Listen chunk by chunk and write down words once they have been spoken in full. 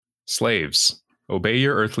Slaves, obey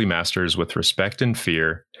your earthly masters with respect and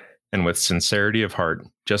fear, and with sincerity of heart,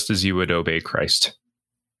 just as you would obey Christ.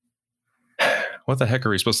 What the heck are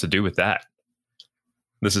we supposed to do with that?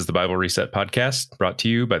 This is the Bible Reset Podcast, brought to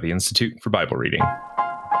you by the Institute for Bible Reading.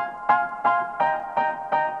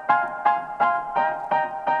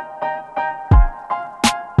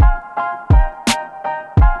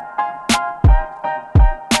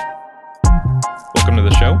 Welcome to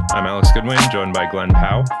the show. I'm Alex Goodwin, joined by Glenn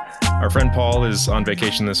Powell. Our friend Paul is on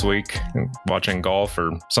vacation this week, watching golf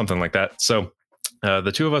or something like that. So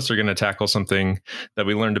the two of us are going to tackle something that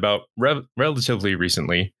we learned about relatively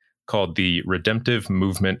recently called the redemptive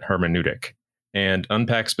movement hermeneutic, and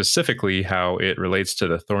unpack specifically how it relates to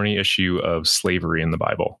the thorny issue of slavery in the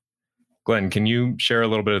Bible. Glenn, can you share a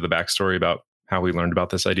little bit of the backstory about how we learned about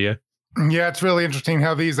this idea? Yeah, it's really interesting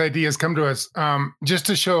how these ideas come to us, just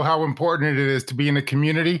to show how important it is to be in a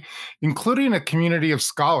community, including a community of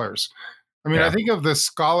scholars. I think of the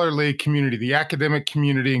scholarly community, the academic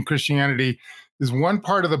community in Christianity is one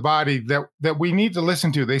part of the body that we need to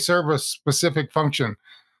listen to. They serve a specific function.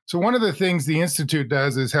 So one of the things the Institute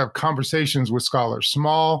does is have conversations with scholars,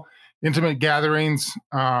 small, intimate gatherings,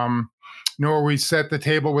 where we set the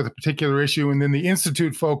table with a particular issue. And then the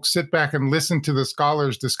Institute folks sit back and listen to the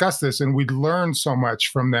scholars discuss this, and we learn so much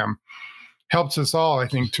from them. Helps us all, I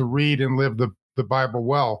think, to read and live the Bible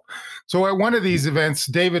well. So at one of these events,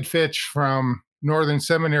 David Fitch from Northern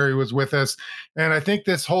Seminary was with us. And I think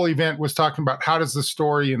this whole event was talking about how does the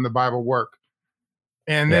story in the Bible work?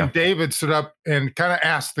 And then David stood up and kind of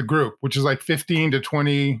asked the group, which is like 15 to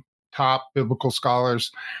 20 top biblical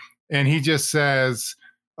scholars. And he just says,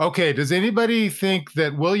 okay, does anybody think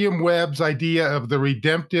that William Webb's idea of the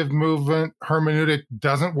redemptive movement hermeneutic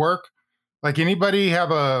doesn't work? Like, anybody have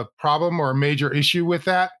a problem or a major issue with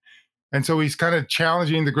that? And so he's kind of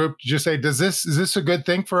challenging the group to just say, is this a good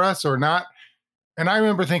thing for us or not? And I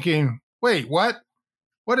remember thinking, wait, what?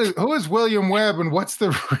 Who is William Webb and what's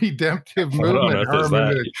the redemptive movement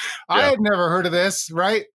hermeneutic? I had never heard of this,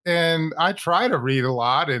 right? And I try to read a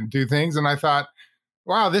lot and do things, and I thought,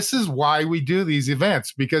 wow, this is why we do these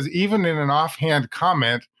events, because even in an offhand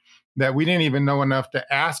comment that we didn't even know enough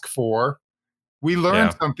to ask for, we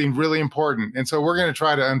learned something really important. And so we're going to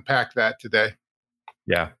try to unpack that today.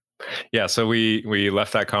 Yeah. So we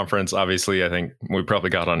left that conference. Obviously, I think we probably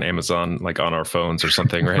got on Amazon, like on our phones or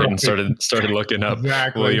something, right? And started looking up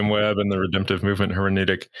William Webb and the redemptive movement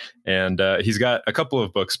hermeneutic. And he's got a couple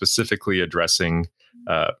of books specifically addressing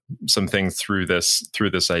some things through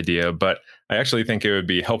this idea. But I actually think it would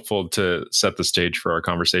be helpful to set the stage for our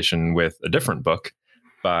conversation with a different book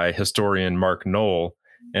by historian Mark Noll.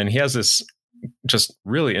 And he has this just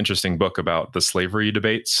really interesting book about the slavery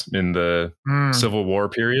debates in the Civil War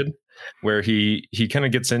period, where he kind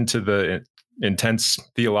of gets into the intense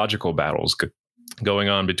theological battles going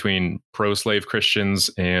on between pro-slave Christians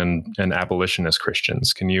and abolitionist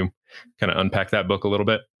Christians. Can you kind of unpack that book a little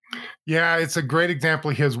bit? Yeah, it's a great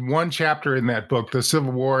example. He has one chapter in that book, The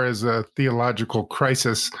Civil War as a Theological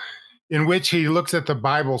Crisis, in which he looks at the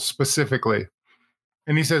Bible specifically.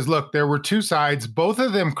 And he says, look, there were two sides, both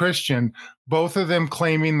of them Christian, both of them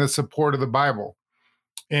claiming the support of the Bible.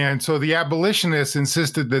 And so the abolitionists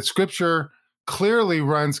insisted that Scripture clearly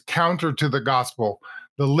runs counter to the gospel,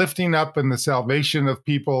 the lifting up and the salvation of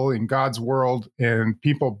people in God's world and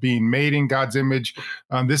people being made in God's image.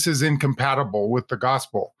 This is incompatible with the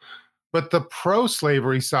gospel. But the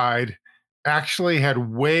pro-slavery side actually had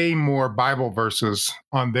way more Bible verses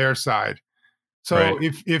on their side. So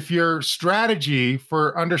if your strategy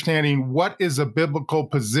for understanding what is a biblical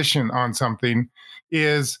position on something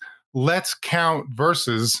is let's count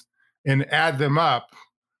verses and add them up,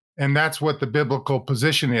 and that's what the biblical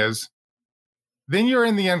position is, then you're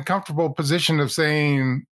in the uncomfortable position of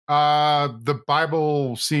saying the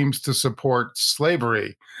Bible seems to support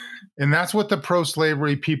slavery. And that's what the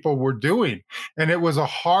pro-slavery people were doing. And it was a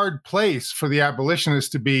hard place for the abolitionists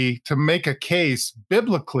to make a case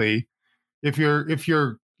biblically. If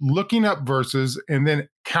you're looking up verses and then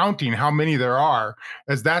counting how many there are,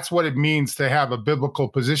 as that's what it means to have a biblical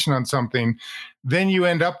position on something, then you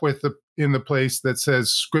end up in the place that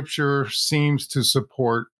says Scripture seems to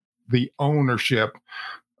support the ownership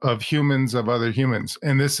of humans of other humans.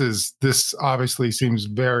 And this obviously seems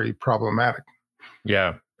very problematic.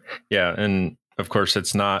 Yeah. And of course,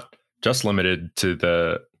 it's not just limited to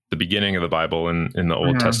the beginning of the Bible in the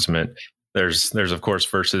Old Testament. There's of course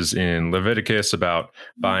verses in Leviticus about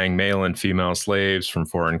buying male and female slaves from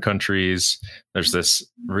foreign countries. There's this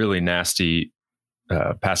really nasty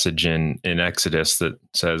passage in Exodus that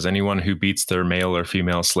says, anyone who beats their male or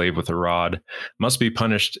female slave with a rod must be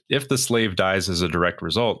punished if the slave dies as a direct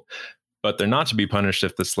result, but they're not to be punished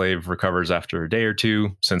if the slave recovers after a day or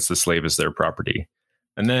two, since the slave is their property.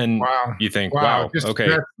 And then you think, wow,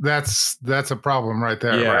 okay, that's a problem right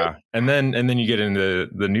there. Yeah. Right? And then you get into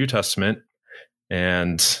the New Testament,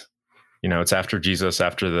 and, it's after Jesus,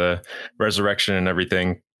 after the resurrection and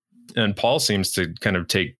everything. And Paul seems to kind of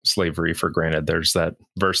take slavery for granted. There's that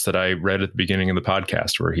verse that I read at the beginning of the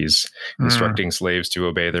podcast where he's instructing slaves to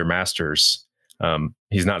obey their masters.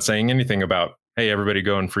 He's not saying anything about, hey, everybody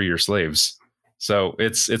go and free your slaves. So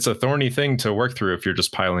it's a thorny thing to work through if you're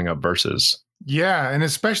just piling up verses. Yeah, and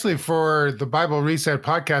especially for the Bible Reset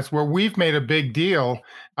podcast, where we've made a big deal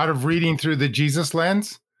out of reading through the Jesus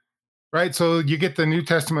lens, right? So you get the New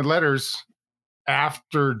Testament letters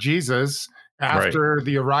after Jesus, after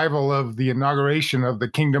the arrival of the inauguration of the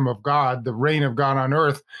kingdom of God, the reign of God on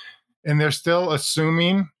earth, and they're still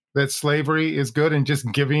assuming that slavery is good and just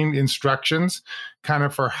giving instructions kind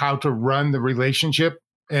of for how to run the relationship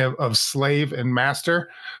of slave and master.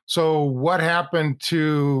 So what happened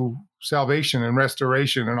to salvation and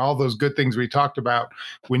restoration and all those good things we talked about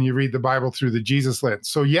when you read the Bible through the Jesus lens?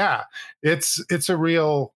 So yeah, it's a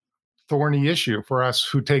real thorny issue for us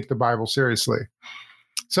who take the Bible seriously.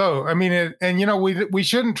 So, I mean, we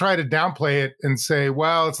shouldn't try to downplay it and say,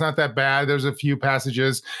 well, it's not that bad. There's a few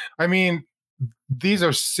passages. I mean, these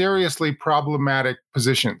are seriously problematic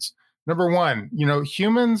positions. Number one,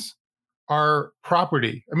 humans are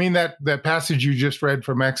property. I mean, that passage you just read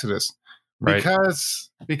from Exodus, because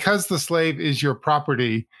the slave is your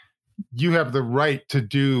property, you have the right to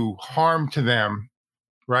do harm to them,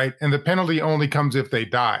 right? And the penalty only comes if they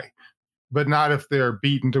die, but not if they're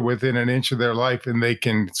beaten to within an inch of their life and they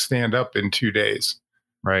can stand up in 2 days.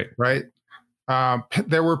 Right.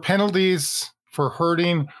 There were penalties for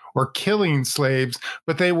hurting or killing slaves,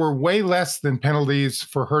 but they were way less than penalties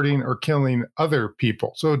for hurting or killing other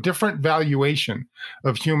people. So a different valuation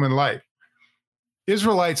of human life.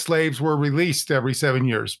 Israelite slaves were released every 7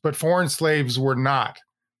 years, but foreign slaves were not.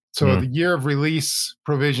 So the year of release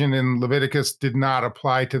provision in Leviticus did not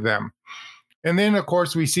apply to them. And then, of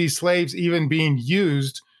course, we see slaves even being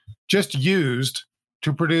used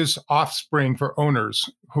to produce offspring for owners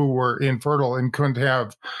who were infertile and couldn't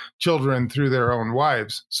have children through their own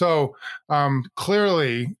wives. So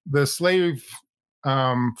clearly, the slave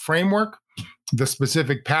framework, the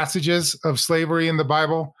specific passages of slavery in the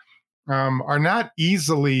Bible are not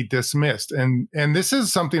easily dismissed. And this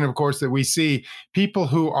is something, of course, that we see people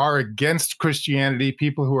who are against Christianity,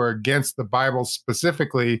 people who are against the Bible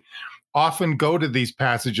specifically, often go to these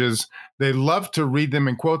passages. They love to read them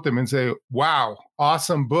and quote them and say, wow,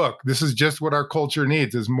 awesome book. This is just what our culture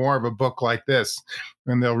needs, is more of a book like this.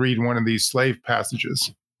 And they'll read one of these slave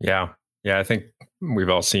passages. Yeah. I think we've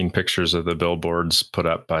all seen pictures of the billboards put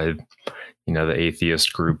up by, the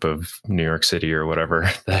atheist group of New York City or whatever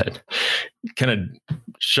that kind of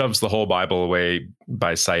shoves the whole Bible away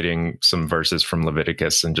by citing some verses from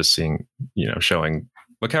Leviticus and just showing,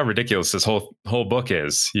 look how ridiculous this whole book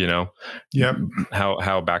is,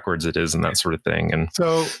 how backwards it is and that sort of thing. And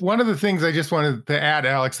so one of the things I just wanted to add,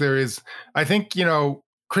 Alex, there is, I think,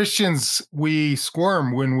 Christians, we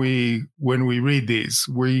squirm when we read these.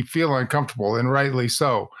 We feel uncomfortable, and rightly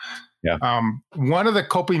so. Yeah. One of the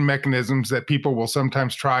coping mechanisms that people will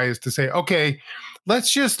sometimes try is to say, okay,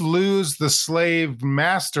 let's just lose the slave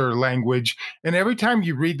master language. And every time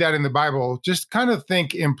you read that in the Bible, just kind of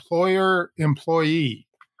think employer-employee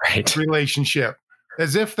relationship,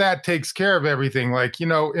 as if that takes care of everything. Like,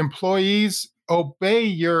 employees, obey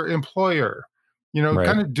your employer,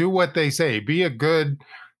 kind of do what they say, be a good,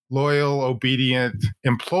 loyal, obedient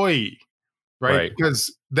employee. Right?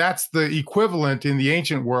 Because that's the equivalent in the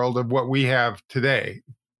ancient world of what we have today.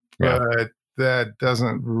 But that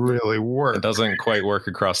doesn't really work. It doesn't quite work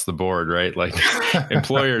across the board, right? Like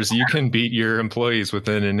employers, you can beat your employees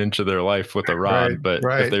within an inch of their life with a rod, but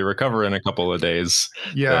if they recover in a couple of days,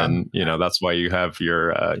 then that's why you have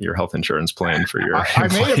your health insurance plan for your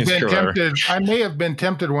employees. I may have been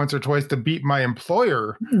tempted once or twice to beat my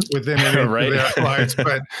employer within an inch of their lives,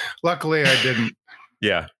 but luckily I didn't.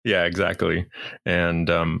 Yeah, exactly. And,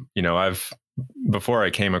 before I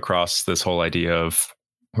came across this whole idea of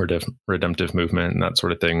redemptive movement and that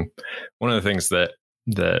sort of thing, one of the things that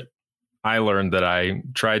I learned that I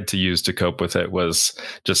tried to use to cope with it was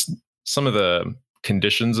just some of the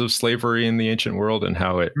conditions of slavery in the ancient world and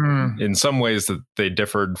how it, in some ways that they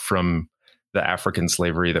differed from the African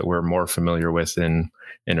slavery that we're more familiar with in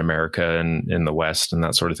America and in the West and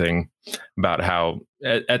that sort of thing, about how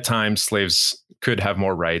at times slaves could have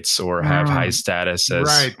more rights or have high status as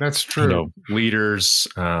right. That's true. Leaders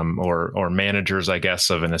or managers, I guess,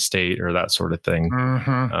 of an estate or that sort of thing.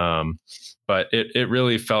 But it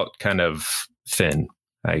really felt kind of thin,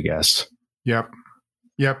 I guess. Yep.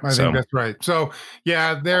 I think that's right. So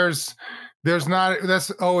yeah, there's not, that's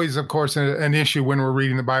always, of course, an issue when we're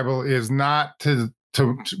reading the Bible, is not to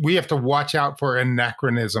we have to watch out for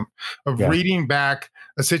anachronism of reading back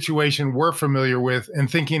a situation we're familiar with and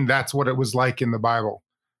thinking that's what it was like in the Bible.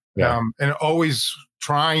 And always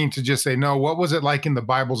trying to just say, no, what was it like in the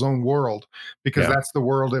Bible's own world? Because that's the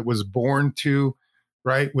world it was born to,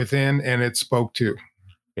 right within, and it spoke to.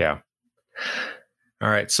 Yeah. All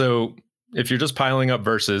right. So if you're just piling up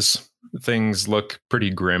verses, things look pretty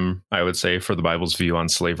grim, I would say, for the Bible's view on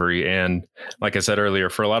slavery. And like I said earlier,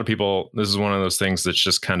 for a lot of people, this is one of those things that's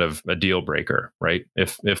just kind of a deal breaker, right?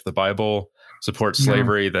 If the Bible supports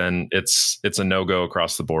slavery, then it's a no-go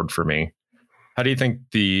across the board for me. How do you think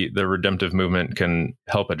the redemptive movement can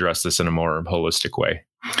help address this in a more holistic way?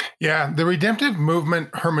 Yeah, the redemptive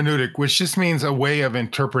movement hermeneutic, which just means a way of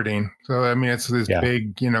interpreting. So, I mean, it's this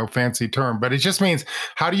big, fancy term, but it just means,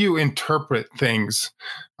 how do you interpret things?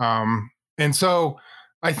 And so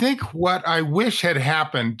I think what I wish had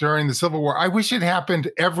happened during the Civil War, I wish it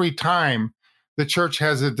happened every time the church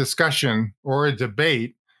has a discussion or a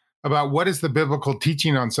debate about what is the biblical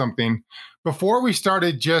teaching on something. Before we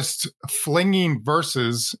started just flinging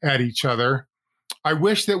verses at each other, I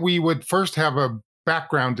wish that we would first have a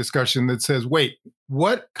background discussion that says, wait,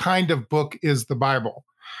 what kind of book is the Bible?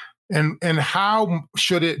 And how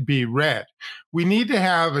should it be read? We need to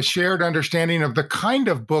have a shared understanding of the kind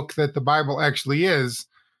of book that the Bible actually is.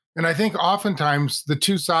 And I think oftentimes the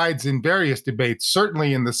two sides in various debates,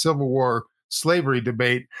 certainly in the Civil War slavery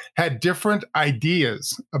debate, had different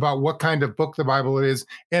ideas about what kind of book the Bible is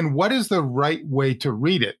and what is the right way to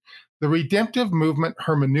read it. The redemptive movement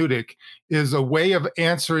hermeneutic is a way of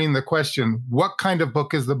answering the question, what kind of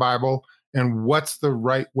book is the Bible and what's the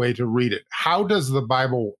right way to read it? How does the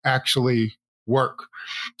Bible actually work?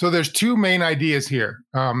 So there's two main ideas here.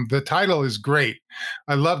 The title is great.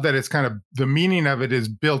 I love that it's kind of, the meaning of it is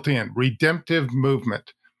built in, redemptive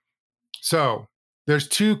movement. So there's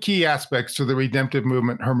two key aspects to the redemptive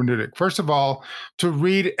movement hermeneutic. First of all, to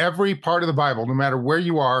read every part of the Bible, no matter where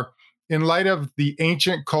you are, in light of the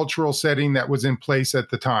ancient cultural setting that was in place at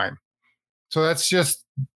the time. So that's just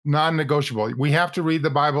non-negotiable. We have to read the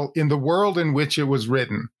Bible in the world in which it was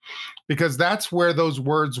written, because that's where those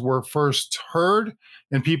words were first heard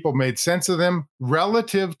and people made sense of them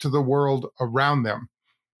relative to the world around them.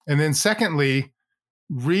 And then secondly,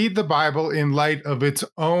 read the Bible in light of its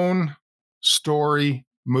own story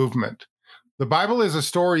movement. The Bible is a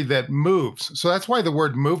story that moves. So that's why the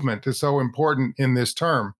word movement is so important in this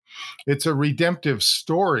term. It's a redemptive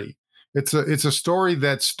story. It's a story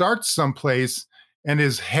that starts someplace and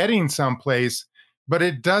is heading someplace, but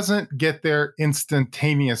it doesn't get there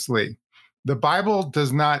instantaneously. The Bible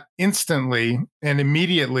does not instantly and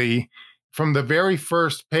immediately, from the very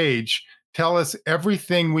first page, tell us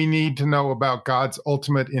everything we need to know about God's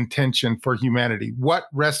ultimate intention for humanity, what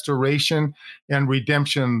restoration and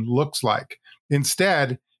redemption looks like.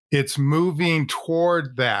 Instead, it's moving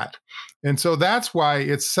toward that. And so that's why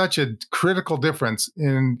it's such a critical difference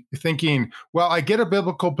in thinking, well, I get a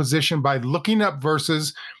biblical position by looking up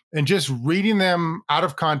verses and just reading them out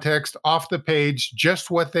of context, off the page,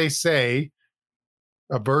 just what they say,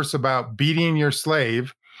 a verse about beating your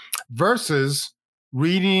slave, versus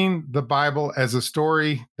reading the Bible as a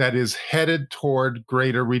story that is headed toward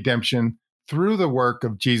greater redemption through the work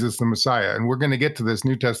of Jesus the Messiah. And we're going to get to this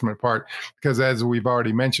New Testament part because, as we've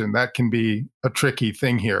already mentioned, that can be a tricky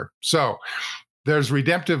thing here. So there's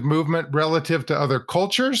redemptive movement relative to other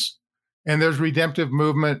cultures, and there's redemptive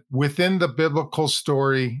movement within the biblical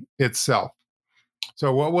story itself.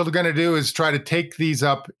 So what we're going to do is try to take these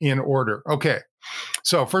up in order. Okay.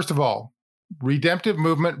 So first of all, redemptive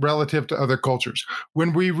movement relative to other cultures.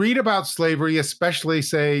 When we read about slavery, especially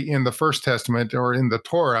say in the First Testament or in the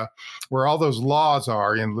Torah, where all those laws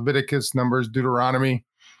are in Leviticus, Numbers, Deuteronomy,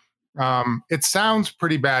 it sounds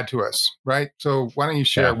pretty bad to us, right? So why don't you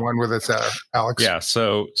share one with us, Alex? Yeah.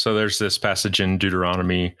 So there's this passage in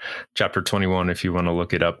Deuteronomy chapter 21, if you want to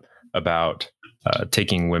look it up, about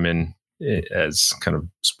taking women as kind of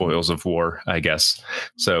spoils of war, I guess.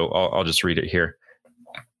 So I'll just read it here.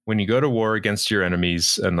 When you go to war against your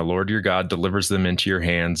enemies and the Lord your God delivers them into your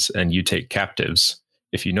hands and you take captives,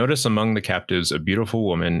 if you notice among the captives a beautiful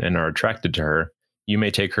woman and are attracted to her, you may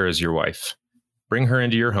take her as your wife. Bring her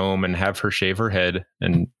into your home and have her shave her head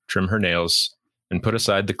and trim her nails and put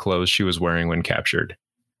aside the clothes she was wearing when captured.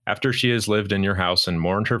 After she has lived in your house and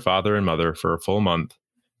mourned her father and mother for a full month,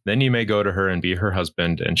 then you may go to her and be her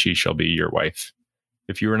husband, and she shall be your wife.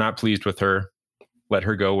 If you are not pleased with her, let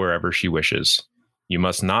her go wherever she wishes. You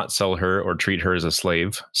must not sell her or treat her as a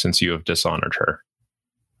slave, since you have dishonored her.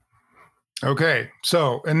 Okay,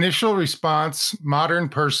 so initial response, modern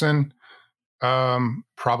person,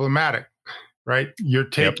 problematic, right? You're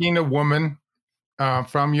taking a woman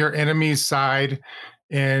from your enemy's side,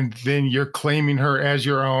 and then you're claiming her as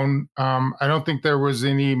your own. I don't think there was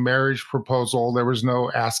any marriage proposal. There was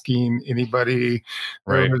no asking anybody.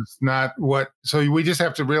 There was not what. So we just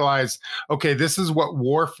have to realize, okay, this is what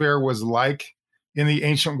warfare was like in the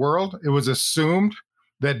ancient world. It was assumed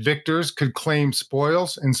that victors could claim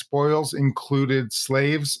spoils, and spoils included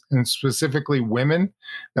slaves and specifically women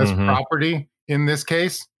as property in this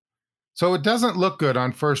case. So it doesn't look good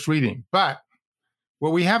on first reading. But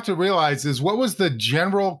what we have to realize is, what was the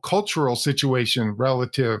general cultural situation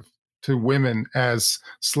relative to women as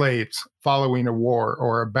slaves following a war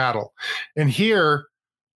or a battle? And here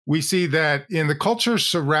we see that in the cultures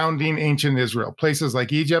surrounding ancient Israel, places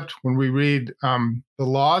like Egypt, when we read the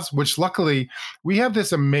laws, which luckily we have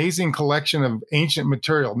this amazing collection of ancient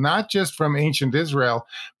material, not just from ancient Israel,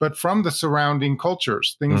 but from the surrounding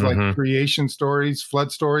cultures, things like creation stories,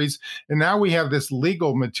 flood stories. And now we have this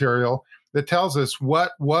legal material that tells us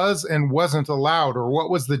what was and wasn't allowed, or what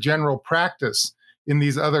was the general practice in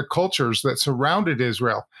these other cultures that surrounded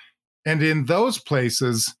Israel. And in those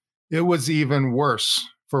places, it was even worse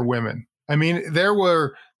for women. I mean, there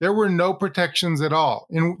were no protections at all.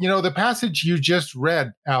 And the passage you just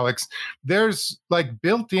read, Alex, there's like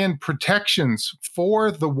built-in protections for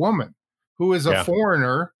the woman who is a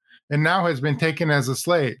foreigner and now has been taken as a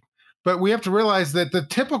slave. But we have to realize that the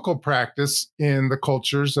typical practice in the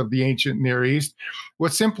cultures of the ancient Near East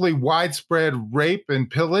was simply widespread rape and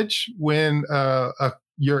pillage when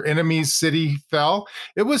your enemy's city fell.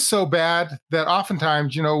 It was so bad that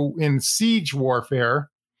oftentimes, in siege warfare,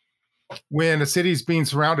 when a city is being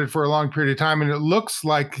surrounded for a long period of time and it looks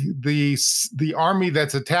like the army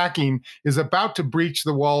that's attacking is about to breach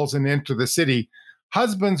the walls and enter the city,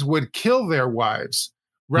 husbands would kill their wives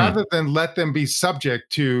rather than let them be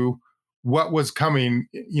subject to what was coming,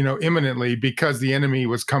 imminently, because the enemy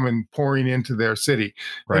was pouring into their city.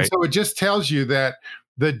 Right. And so it just tells you that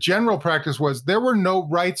the general practice was there were no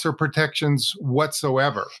rights or protections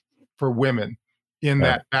whatsoever for women in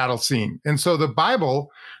that battle scene. And so the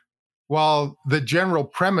Bible, while the general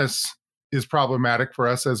premise is problematic for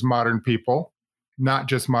us as modern people, not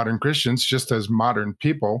just modern Christians, just as modern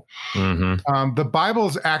people, the Bible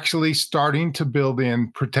is actually starting to build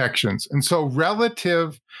in protections. And so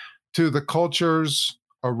relative to the cultures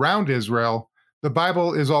around Israel, the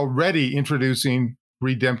Bible is already introducing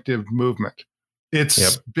redemptive movement.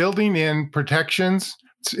 It's building in protections.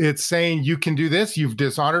 It's saying you can do this. You've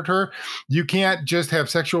dishonored her. You can't just have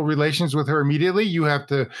sexual relations with her immediately. You have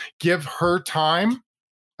to give her time,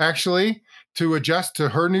 actually, to adjust to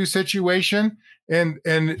her new situation. And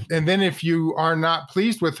then if you are not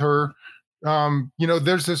pleased with her,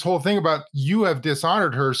 there's this whole thing about you have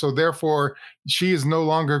dishonored her, so therefore she is no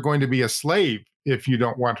longer going to be a slave if you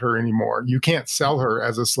don't want her anymore. You can't sell her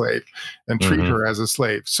as a slave and treat her as a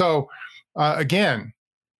slave. So again,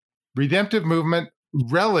 redemptive movement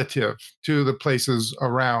relative to the places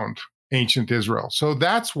around ancient Israel. So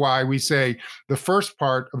that's why we say the first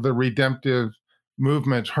part of the redemptive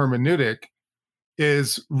movement hermeneutic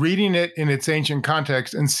is reading it in its ancient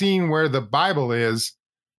context and seeing where the Bible is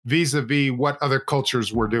vis-a-vis what other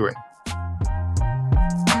cultures were doing.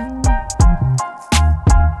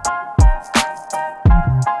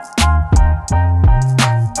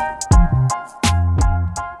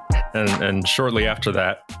 And shortly after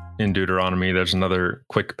that, in Deuteronomy, there's another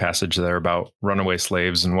quick passage there about runaway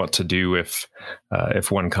slaves and what to do if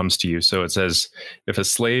one comes to you. So it says, if a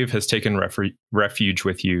slave has taken refuge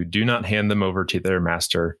with you, do not hand them over to their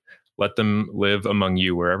master. Let them live among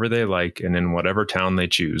you wherever they like and in whatever town they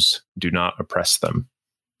choose. Do not oppress them.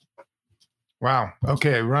 Wow.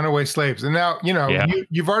 Okay. Runaway slaves. And now,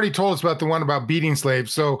 you've already told us about the one about beating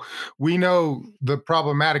slaves. So we know the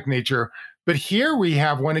problematic nature. But here we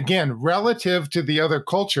have one, again, relative to the other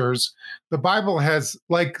cultures, the Bible has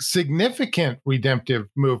significant redemptive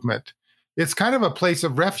movement. It's kind of a place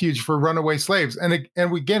of refuge for runaway slaves. And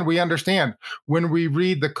again, we understand when we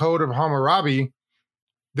read the Code of Hammurabi,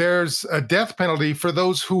 there's a death penalty for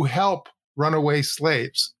those who help runaway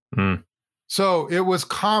slaves. So it was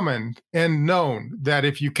common and known that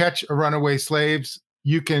if you catch a runaway slaves,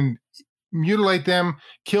 you can mutilate them,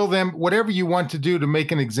 kill them, whatever you want to do to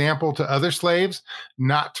make an example to other slaves,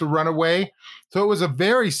 not to run away. So it was a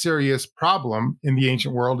very serious problem in the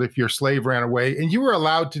ancient world if your slave ran away, and you were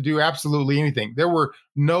allowed to do absolutely anything. There were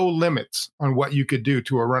no limits on what you could do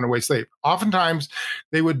to a runaway slave. Oftentimes,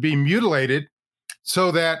 they would be mutilated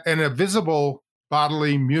so that, and a visible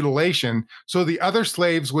bodily mutilation, so the other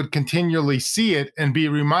slaves would continually see it and be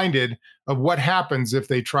reminded of what happens if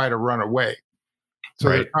they try to run away. So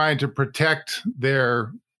They're trying to protect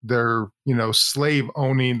their slave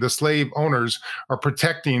owning. The slave owners are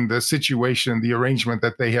protecting the situation, the arrangement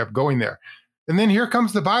that they have going there. And then here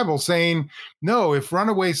comes the Bible saying, no, if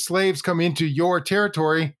runaway slaves come into your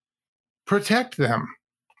territory, protect them.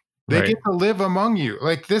 They get to live among you.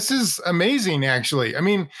 Like, this is amazing, actually. I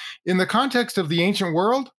mean, in the context of the ancient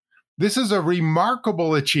world, this is a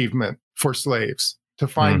remarkable achievement for slaves to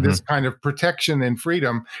find this kind of protection and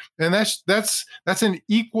freedom. And that's an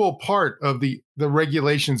equal part of the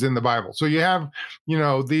regulations in the Bible. So you have,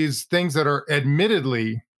 these things that are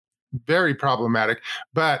admittedly very problematic,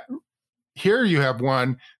 but here you have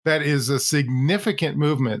one that is a significant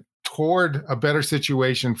movement toward a better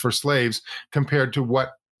situation for slaves compared to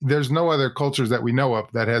what there's no other cultures that we know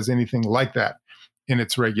of that has anything like that in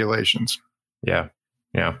its regulations. Yeah.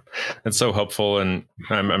 Yeah. It's so helpful. And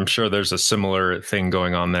I'm sure there's a similar thing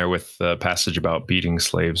going on there with the passage about beating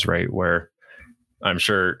slaves, right? Where I'm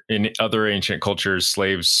sure in other ancient cultures,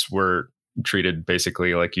 slaves were treated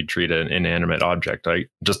basically like you treat an inanimate object. Like,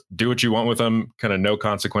 just do what you want with them, kind of no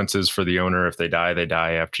consequences for the owner. If they die, they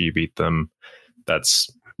die after you beat them. That's,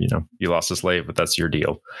 you lost a slave, but that's your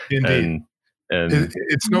deal. Indeed. And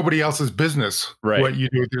it's nobody else's business what you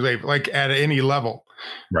do with your slave, like at any level.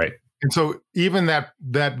 Right. And so even that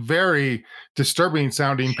very disturbing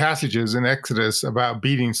sounding passages in Exodus about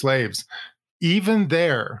beating slaves, even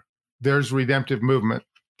there's redemptive movement.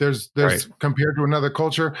 There's compared to another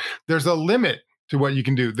culture, there's a limit to what you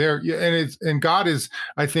can do there. And God is,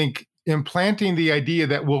 I think, implanting the idea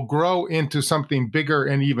that will grow into something bigger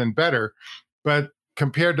and even better. But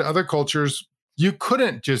compared to other cultures, you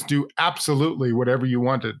couldn't just do absolutely whatever you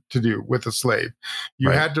wanted to do with a slave. You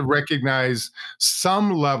had to recognize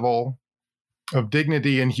some level of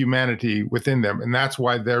dignity and humanity within them. And that's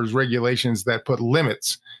why there's regulations that put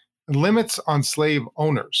limits on slave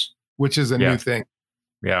owners, which is a new thing.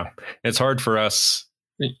 Yeah. It's hard for us.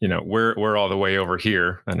 We're all the way over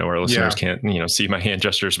here. I know our listeners can't, see my hand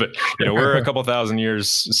gestures, but we're several thousand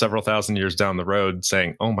years down the road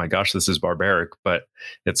saying, oh my gosh, this is barbaric, but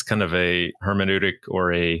it's kind of a hermeneutic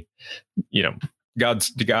or a,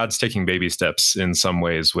 God's taking baby steps in some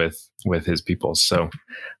ways with his people. So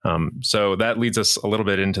that leads us a little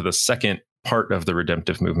bit into the second part of the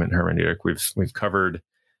redemptive movement hermeneutic. We've covered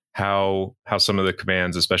how some of the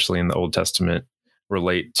commands, especially in the Old Testament,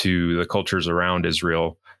 relate to the cultures around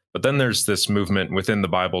Israel. But then there's this movement within the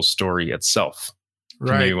Bible story itself.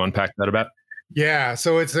 Can you unpack that a bit? Yeah.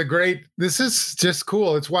 So this is just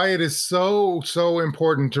cool. It's why it is so, so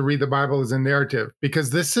important to read the Bible as a narrative,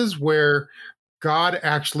 because this is where God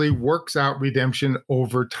actually works out redemption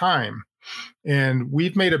over time. And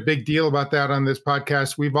we've made a big deal about that on this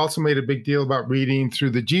podcast. We've also made a big deal about reading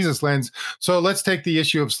through the Jesus lens. So let's take the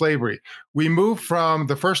issue of slavery. We move from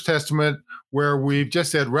the First Testament, where we've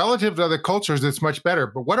just said relative to other cultures, it's much better.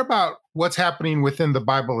 But what about what's happening within the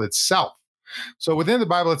Bible itself? So within the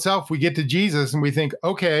Bible itself, we get to Jesus and we think,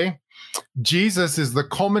 okay, Jesus is the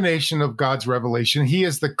culmination of God's revelation. He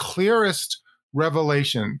is the clearest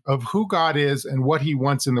revelation of who God is and what he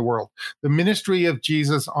wants in the world. The ministry of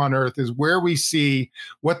Jesus on earth is where we see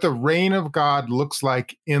what the reign of God looks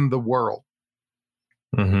like in the world.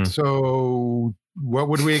 Mm-hmm. So what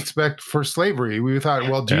would we expect for slavery? We thought,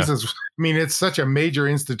 well, Jesus, it's such a major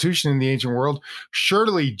institution in the ancient world.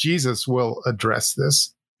 Surely Jesus will address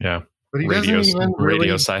this. Yeah. But he doesn't even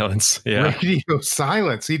radio silence. Yeah. Radio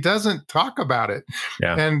silence. He doesn't talk about it.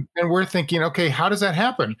 Yeah. And we're thinking, okay, how does that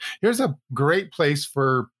happen? Here's a great place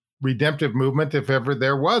for redemptive movement, if ever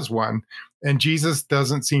there was one. And Jesus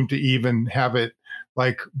doesn't seem to even have it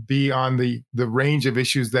be on the range of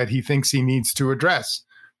issues that he thinks he needs to address.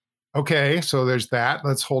 Okay, so there's that.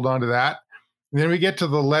 Let's hold on to that. And then we get to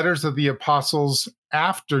the letters of the apostles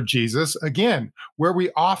after Jesus, again, where we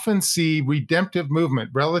often see redemptive movement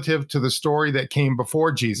relative to the story that came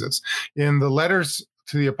before Jesus. In the letters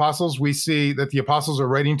to the apostles, we see that the apostles are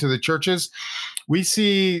writing to the churches. We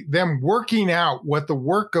see them working out what the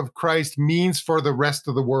work of Christ means for the rest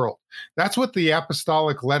of the world. That's what the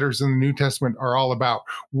apostolic letters in the New Testament are all about.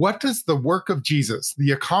 What does the work of Jesus,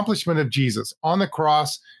 the accomplishment of Jesus on the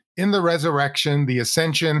cross, in the resurrection, the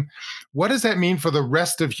ascension, what does that mean for the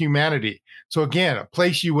rest of humanity? So again, a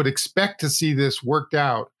place you would expect to see this worked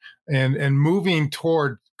out and moving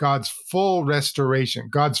toward God's full restoration,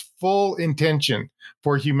 God's full intention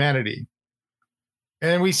for humanity.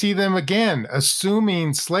 And we see them again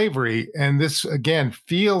assuming slavery. And this again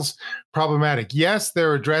feels problematic. Yes,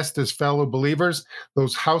 they're addressed as fellow believers,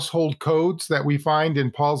 those household codes that we find in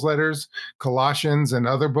Paul's letters, Colossians, and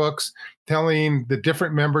other books, telling the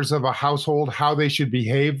different members of a household how they should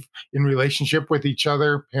behave in relationship with each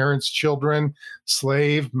other, parents, children,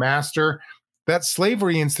 slave, master. That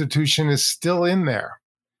slavery institution is still in there.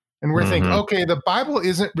 And we're thinking, okay, the Bible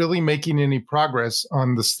isn't really making any progress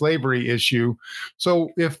on the slavery issue.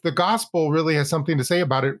 So if the gospel really has something to say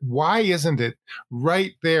about it, why isn't it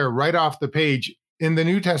right there, right off the page in the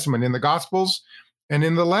New Testament, in the Gospels and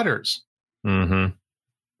in the letters?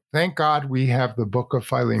 Thank God we have the book of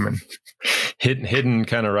Philemon. Hidden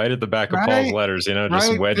kind of right at the back of Paul's letters,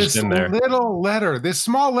 just wedged this in there. Little letter, this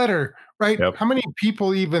small letter, right? Yep. How many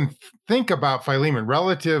people even think about Philemon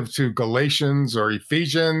relative to Galatians or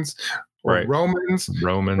Ephesians or Romans?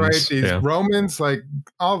 Right? These Romans, like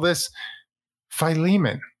all this.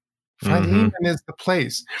 Philemon is the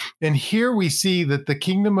place. And here we see that the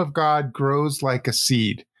kingdom of God grows like a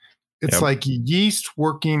seed. It's like yeast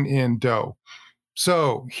working in dough.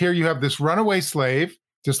 So here you have this runaway slave,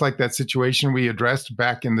 just like that situation we addressed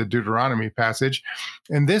back in the Deuteronomy passage.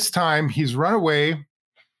 And this time he's run away.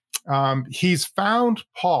 He's found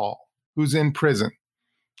Paul, who's in prison.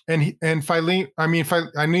 And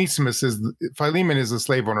Onesimus Philemon is a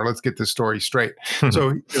slave owner. Let's get this story straight.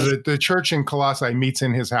 So the church in Colossae meets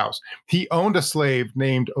in his house. He owned a slave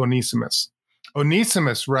named Onesimus.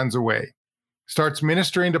 Onesimus runs away, starts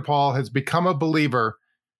ministering to Paul, has become a believer.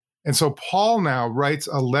 And so Paul now writes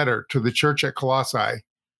a letter to the church at Colossae.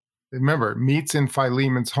 Remember, meets in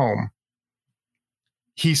Philemon's home.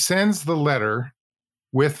 He sends the letter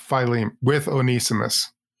with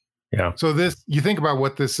Onesimus. Yeah. So you think about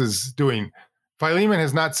what this is doing. Philemon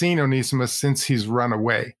has not seen Onesimus since he's run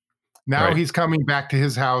away. Now he's coming back to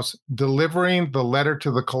his house, delivering the letter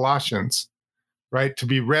to the Colossians, right, to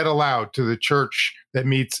be read aloud to the church that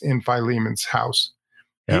meets in Philemon's house.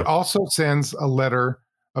 Yeah. He also sends a letter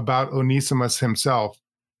about Onesimus himself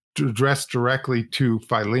to address directly to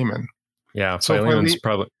Philemon. Yeah, so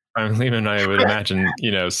Philemon, I would imagine,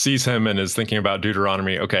 sees him and is thinking about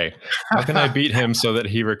Deuteronomy. Okay, how can I beat him so that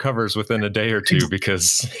he recovers within a day or two?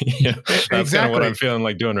 Because that's kind of what I'm feeling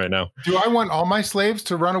like doing right now. Do I want all my slaves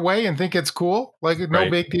to run away and think it's cool? Like no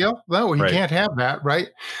big deal? No, he can't have that, right?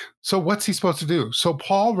 So what's he supposed to do? So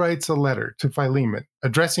Paul writes a letter to Philemon,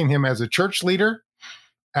 addressing him as a church leader,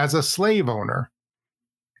 as a slave owner,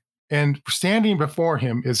 and standing before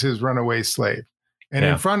him is his runaway slave. And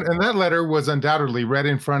and that letter was undoubtedly read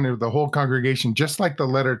in front of the whole congregation, just like the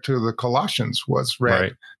letter to the Colossians was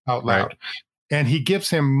read out loud. Right. And he gives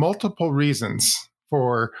him multiple reasons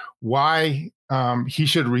for why he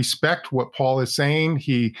should respect what Paul is saying.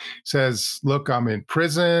 He says, look, I'm in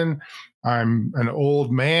prison. I'm an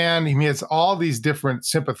old man. He has all these different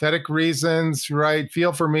sympathetic reasons, right?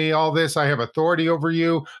 Feel for me, all this. I have authority over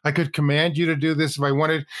you. I could command you to do this if I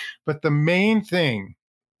wanted. But the main thing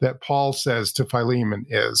that Paul says to Philemon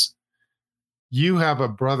is, you have a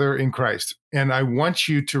brother in Christ, and I want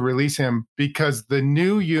you to release him because the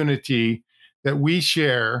new unity that we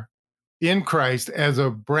share in Christ as a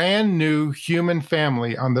brand new human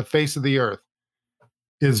family on the face of the earth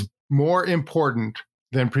is more important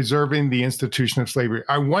than preserving the institution of slavery.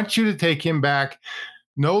 I want you to take him back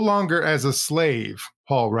no longer as a slave,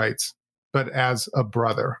 Paul writes, but as a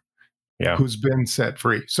brother. Who's been set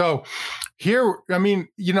free. So here,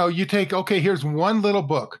 you take, here's one little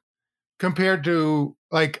book compared to,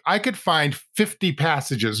 I could find 50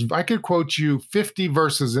 passages. I could quote you 50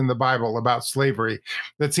 verses in the Bible about slavery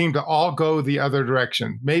that seem to all go the other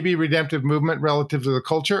direction. Maybe redemptive movement relative to the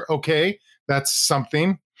culture. Okay, that's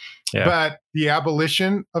something. Yeah. But the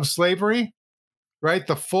abolition of slavery, right?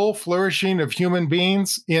 The full flourishing of human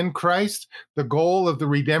beings in Christ, the goal of the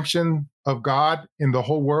redemption of God in the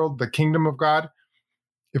whole world, the kingdom of God.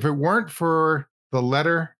 If it weren't for the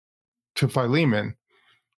letter to Philemon,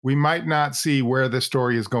 we might not see where the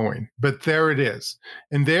story is going, but there it is.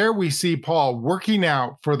 And there we see Paul working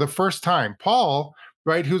out for the first time. Paul,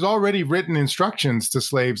 right, who's already written instructions to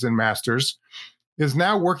slaves and masters, is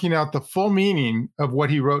now working out the full meaning of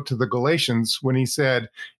what he wrote to the Galatians when he said,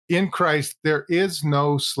 in Christ, there is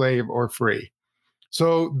no slave or free.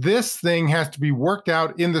 So this thing has to be worked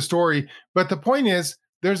out in the story. But the point is,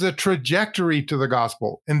 there's a trajectory to the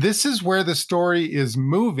gospel. And this is where the story is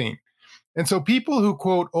moving. And so people who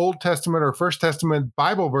quote Old Testament or First Testament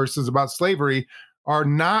Bible verses about slavery are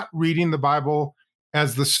not reading the Bible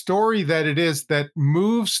as the story that it is that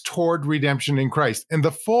moves toward redemption in Christ and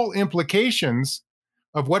the full implications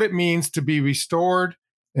of what it means to be restored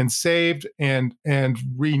and saved and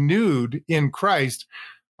renewed in Christ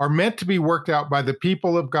are meant to be worked out by the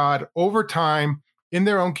people of God over time in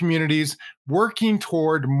their own communities, working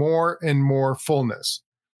toward more and more fullness.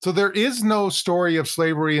 So there is no story of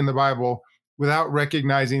slavery in the Bible without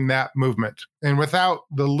recognizing that movement and without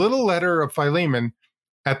the little letter of Philemon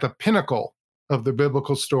at the pinnacle of the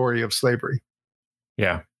biblical story of slavery.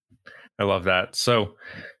 Yeah, I love that. So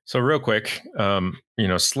real quick,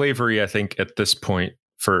 slavery, I think at this point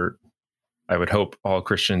for, I would hope, all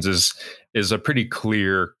Christians is a pretty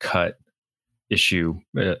clear cut issue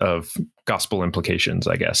of gospel implications,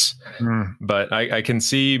 I guess. But I can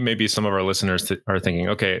see maybe some of our listeners are thinking,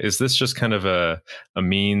 okay, is this just kind of a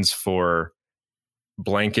means for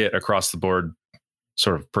blanket across the board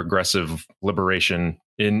sort of progressive liberation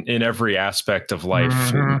in every aspect of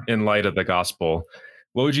life in light of the gospel?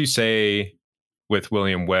 What would you say with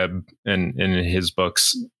William Webb and in his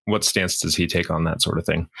books? What stance does he take on that sort of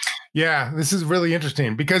thing? Yeah, this is really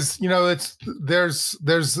interesting because, there's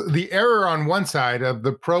the error on one side of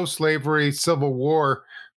the pro-slavery Civil War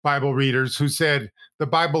Bible readers who said the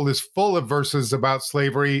Bible is full of verses about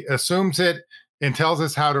slavery, assumes it, and tells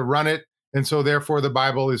us how to run it. And so therefore the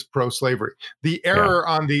Bible is pro-slavery. The error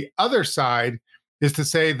on the other side is to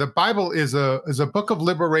say the Bible is a book of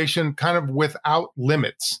liberation kind of without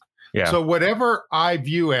limits. Yeah. So whatever I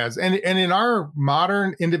view as, and in our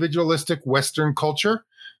modern individualistic Western culture,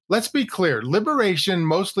 let's be clear, liberation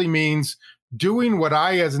mostly means doing what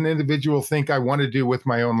I as an individual think I want to do with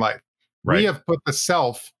my own life. Right. We have put the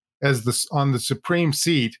self as on the supreme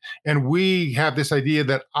seat, and we have this idea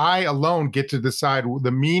that I alone get to decide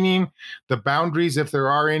the meaning, the boundaries, if there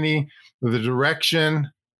are any, the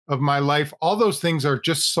direction of my life. All those things are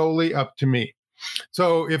just solely up to me.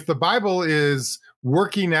 So if the Bible is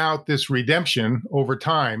working out this redemption over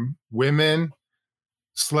time, women,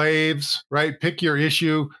 slaves, right? Pick your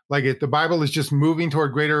issue. Like the Bible is just moving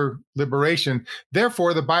toward greater liberation.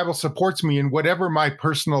 Therefore, the Bible supports me in whatever my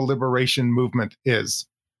personal liberation movement is.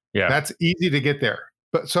 Yeah. That's easy to get there.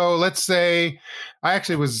 But so let's say I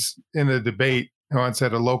actually was in a debate once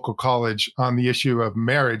at a local college on the issue of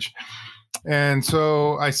marriage. And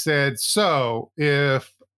so I said, so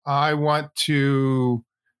if I want to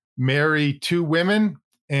marry two women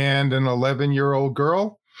and an 11-year-old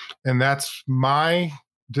girl, and that's my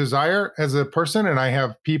desire as a person, and I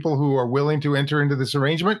have people who are willing to enter into this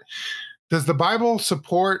arrangement, does the Bible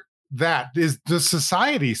support that? Does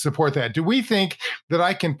society support that? Do we think that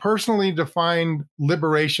I can personally define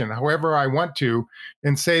liberation however I want to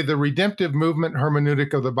and say the redemptive movement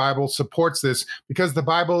hermeneutic of the Bible supports this because the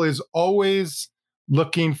Bible is always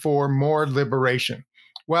looking for more liberation?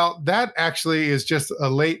 Well, that actually is just a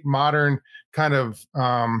late modern kind of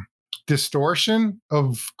distortion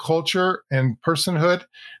of culture and personhood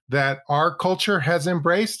that our culture has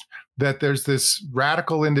embraced, that there's this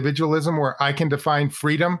radical individualism where I can define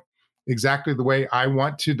freedom exactly the way I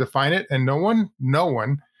want to define it. And no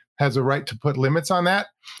one has a right to put limits on that.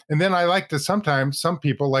 And then I like to sometimes, some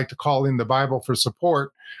people like to call in the Bible for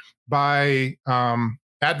support by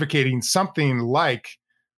advocating something like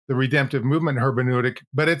the redemptive movement hermeneutic,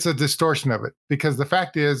 but it's a distortion of it because the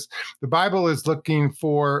fact is the Bible is looking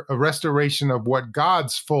for a restoration of what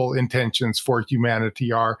God's full intentions for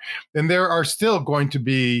humanity are. And there are still going to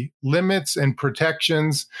be limits and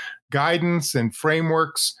protections, guidance and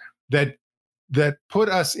frameworks that put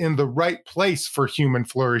us in the right place for human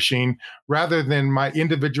flourishing rather than my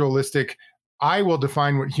individualistic, I will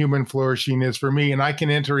define what human flourishing is for me, and I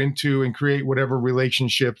can enter into and create whatever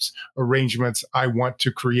relationships, arrangements I want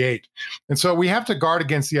to create. And so we have to guard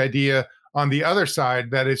against the idea on the other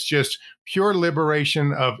side that it's just pure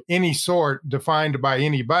liberation of any sort defined by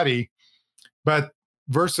anybody, but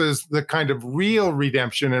versus the kind of real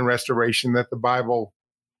redemption and restoration that the Bible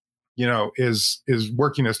is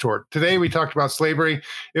working us toward. Today, we talked about slavery.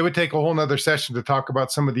 It would take a whole nother session to talk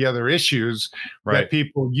about some of the other issues that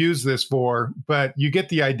people use this for, but you get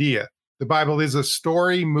the idea. The Bible is a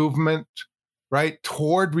story movement, right?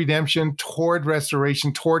 Toward redemption, toward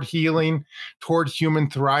restoration, toward healing, toward human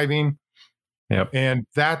thriving. Yep. And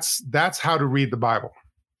that's how to read the Bible.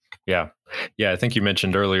 Yeah. I think you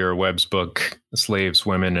mentioned earlier Webb's book, Slaves,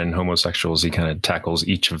 Women, and Homosexuals. He kind of tackles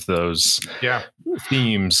each of those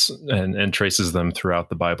themes and traces them throughout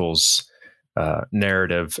the Bible's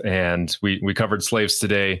narrative. And we covered slaves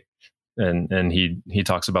today, and he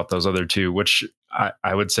talks about those other two, which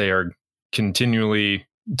I would say are continually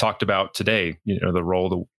talked about today. The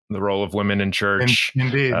role of women in church,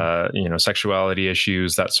 indeed. Sexuality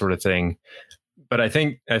issues, that sort of thing. But I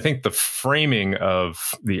think the framing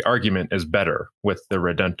of the argument is better with the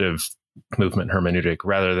redemptive movement hermeneutic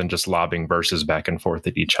rather than just lobbing verses back and forth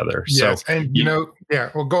at each other. Yes, so, and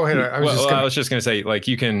well, go ahead. I was just going to say, like,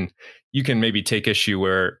 you can maybe take issue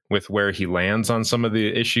with where he lands on some of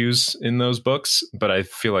the issues in those books, but I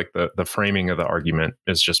feel like the framing of the argument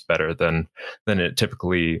is just better than it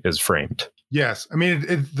typically is framed. Yes, I mean,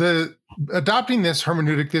 the adopting this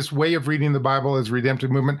hermeneutic, this way of reading the Bible as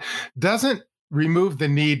redemptive movement, doesn't remove the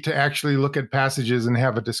need to actually look at passages and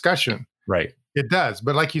have a discussion. Right. It does.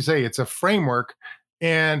 But like you say, it's a framework,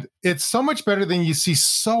 and it's so much better than you see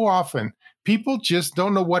so often. People just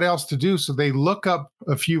don't know what else to do. So they look up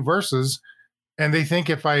a few verses and they think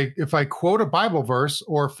if I quote a Bible verse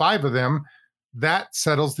or 5 of them, that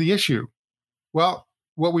settles the issue. Well,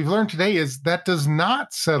 what we've learned today is that does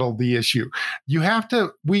not settle the issue. You have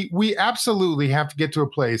to, we absolutely have to get to a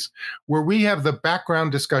place where we have the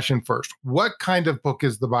background discussion first. What kind of book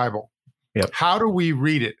is the Bible? Yep. How do we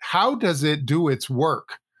read it? How does it do its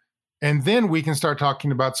work? And then we can start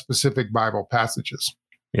talking about specific Bible passages.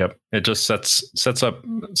 Yep. It just sets up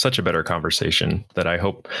such a better conversation that I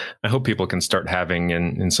hope people can start having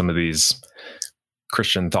in some of these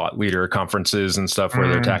Christian thought leader conferences and stuff where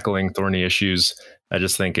they're tackling thorny issues. I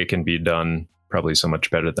just think it can be done probably so much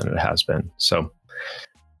better than it has been. So,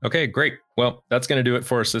 okay, great. Well, that's going to do it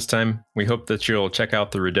for us this time. We hope that you'll check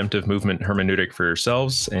out the Redemptive Movement hermeneutic for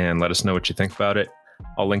yourselves and let us know what you think about it.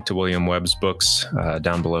 I'll link to William Webb's books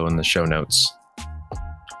down below in the show notes.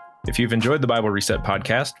 If you've enjoyed the Bible Reset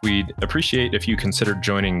podcast, we'd appreciate if you considered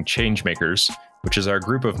joining Changemakers, which is our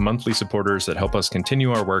group of monthly supporters that help us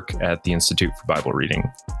continue our work at the Institute for Bible Reading.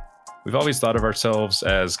 We've always thought of ourselves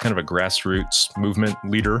as kind of a grassroots movement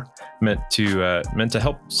leader meant to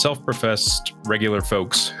help self-professed regular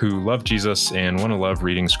folks who love Jesus and want to love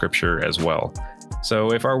reading scripture as well.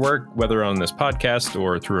 So if our work, whether on this podcast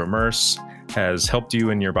or through Immerse, has helped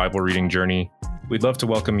you in your Bible reading journey, we'd love to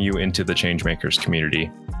welcome you into the Changemakers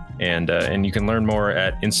community. And you can learn more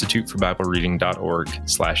at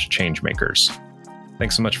instituteforbiblereading.org/changemakers.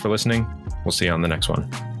 Thanks so much for listening. We'll see you on the next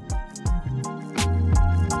one.